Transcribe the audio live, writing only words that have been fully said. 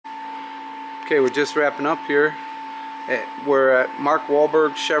Okay, we're just wrapping up here. We're at Mark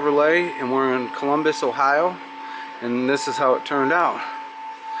Wahlberg Chevrolet and we're in Columbus, Ohio, and this is how it turned out.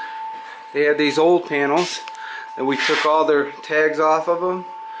 They had these old panels and we took all their tags off of them.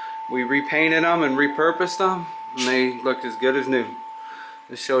 We repainted them and repurposed them and they looked as good as new.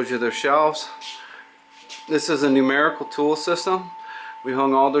 This shows you their shelves. This is a numerical tool system. We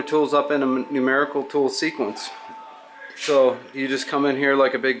hung all their tools up in a numerical tool sequence. So you just come in here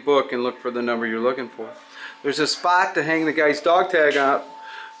like a big book and look for the number you're looking for. There's a spot to hang the guy's dog tag up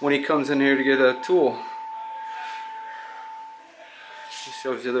when he comes in here to get a tool. This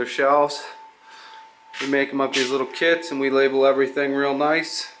shows you their shelves. We make them up these little kits and we label everything real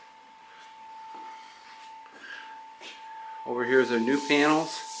nice. Over here is their new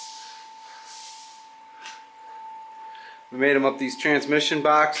panels. We made them up these transmission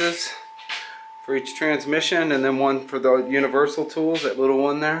boxes for each transmission, and then one for the universal tools, that little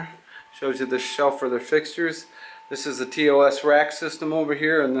one there. Shows you the shelf for their fixtures. This is the T.O.S. rack system over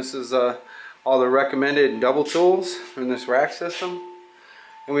here, and this is all the recommended double tools in this rack system.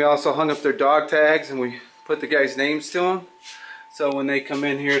 And we also hung up their dog tags and we put the guys' names to them. So when they come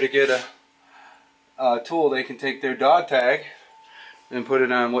in here to get a tool, they can take their dog tag and put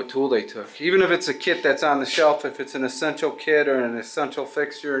it on what tool they took. Even if it's a kit that's on the shelf, if it's an essential kit or an essential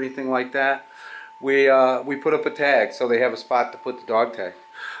fixture or anything like that, we put up a tag so they have a spot to put the dog tag.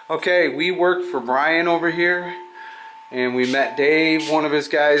 Okay, we worked for Brian over here and we met Dave, one of his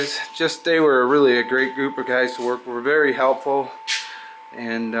guys. They were really a great group of guys to work with. Were very helpful.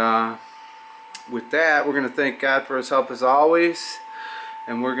 And with that, we're going to thank God for his help as always,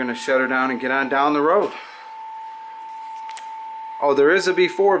 and we're going to shut her down and get on down the road. Oh, there is a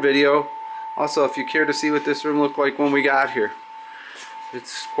before video also if you care to see what this room looked like when we got here.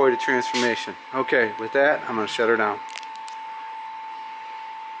 It's quite a transformation. Okay, with that, I'm going to shut her down.